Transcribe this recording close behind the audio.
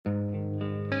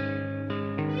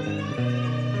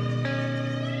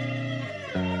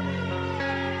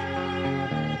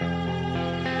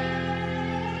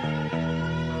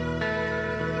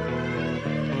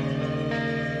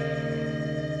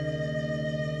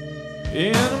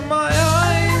In my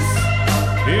eyes,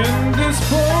 in this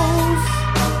pose,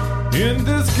 in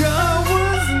this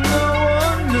was no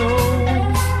one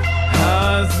knows.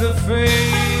 As the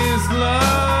face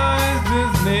lies, the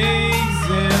snakes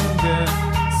in the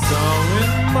sun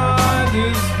in my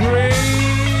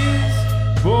disgrace.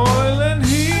 Boiling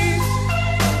heat,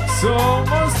 so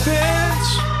much stench,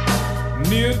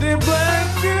 near the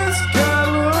blackest sky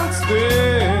looks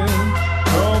dead.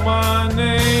 Call my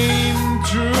name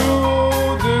through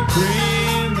the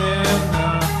green, and I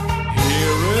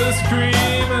hear a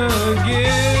scream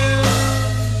again.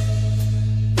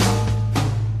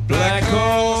 Black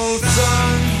hole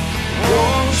sun,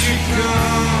 won't you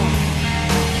come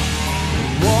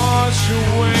wash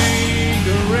away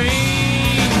the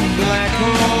rain? Black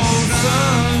hole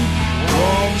sun,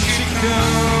 won't you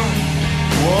come?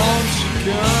 Won't you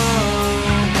come?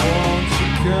 Won't you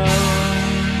come?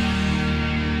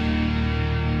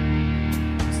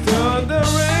 Stir the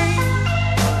rain,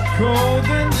 cold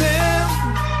and damp,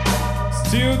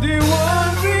 still the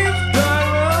one with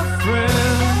dire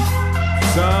friend.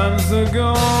 Suns are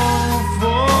gone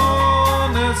for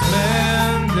this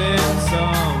man, then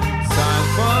some sign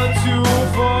for two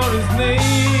for his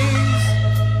knees.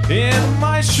 In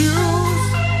my shoes,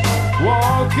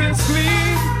 walk and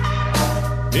sleep.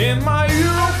 In my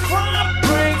youth, I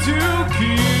pray to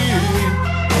keep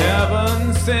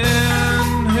heaven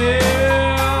send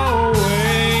here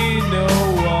away. No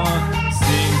one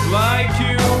seems like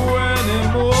you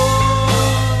anymore.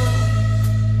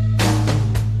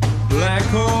 Black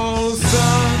hole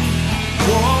sun,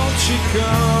 won't you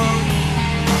come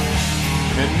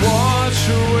and wash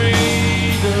away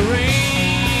the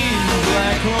rain?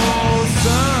 Black hole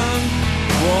sun,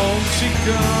 won't you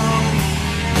come?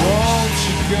 Won't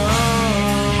you come?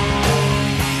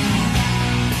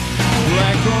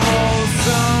 Black hole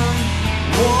sun,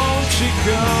 won't you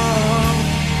come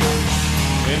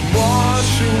and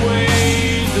wash away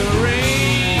the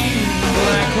rain?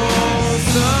 Black hole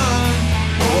sun,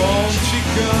 won't you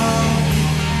come?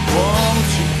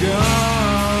 Won't you come?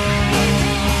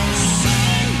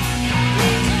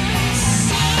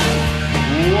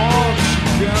 Won't you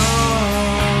come?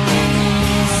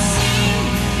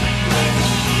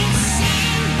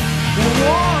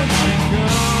 Won't you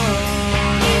come?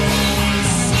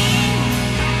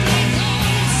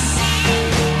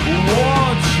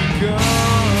 Won't you come?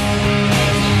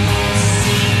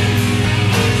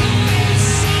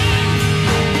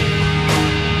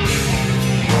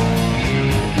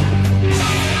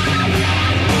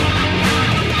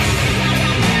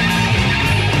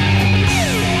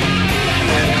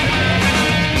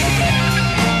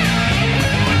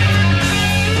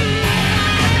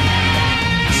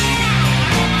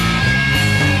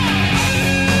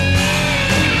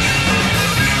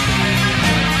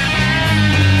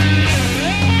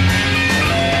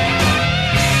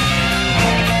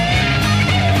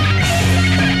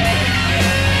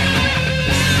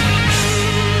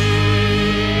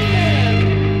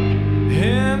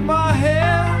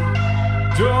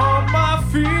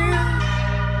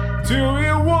 Do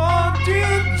you want to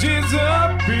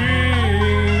disappear?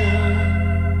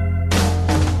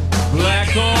 Black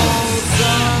hole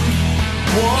sun,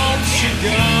 won't you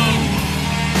come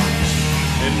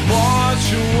and wash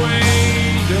away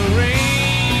the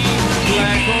rain?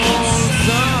 Black hole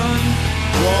sun,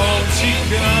 won't you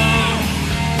come?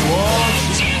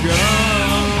 Won't you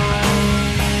come?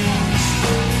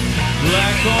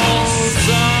 Black hole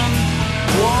sun,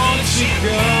 won't you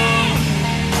come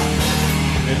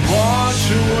and wash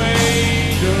away